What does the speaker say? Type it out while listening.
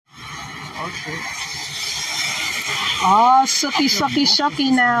Oh,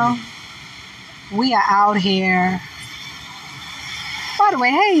 shucky now. We are out here. By the way,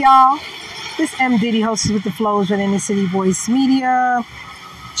 hey y'all. This M-Diddy hosted with the flows with Inner City Voice Media.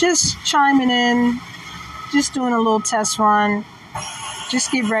 Just chiming in. Just doing a little test run.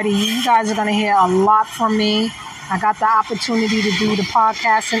 Just get ready. You guys are going to hear a lot from me. I got the opportunity to do the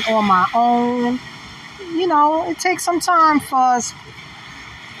podcasting on my own. You know, it takes some time for us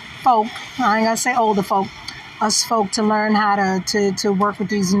folk, I ain't going to say older folk, us folk to learn how to work with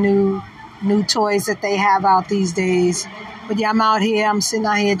these new toys that they have out these days. But yeah, I'm out here. I'm sitting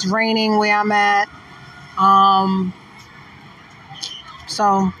out here. It's raining where I'm at.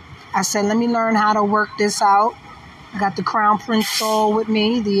 So I said, let me learn how to work this out. I got the Crown Prince Soul with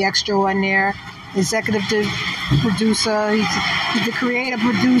me, the extraordinaire executive producer. He's the creative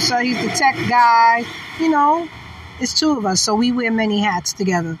producer. He's the tech guy. You know, it's two of us. So we wear many hats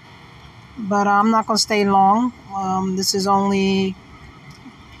together. But I'm not going to stay long. This is only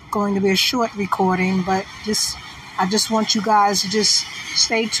going to be a short recording. But I just want you guys to just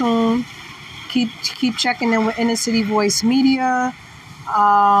stay tuned. Keep checking in with Inner City Voice Media.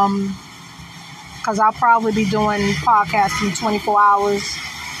 Because I'll probably be doing podcasting 24 hours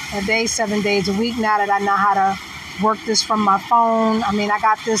a day, 7 days a week, now that I know how to work this from my phone. I mean, I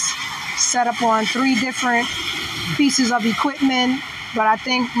got this set up on 3 different pieces of equipment, but I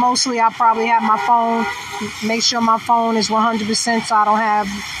think mostly I'll probably have my phone, make sure my phone is 100% so I don't have,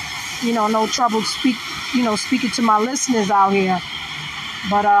 no trouble speaking to my listeners out here.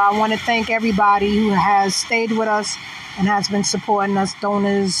 But I want to thank everybody who has stayed with us and has been supporting us,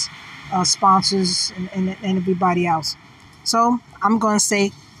 donors, sponsors, and everybody else. So I'm going to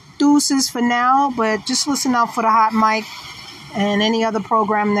say deuces for now, but just listen out for the hot mic and any other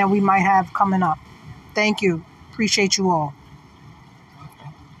program that we might have coming up. Thank you. Appreciate you all.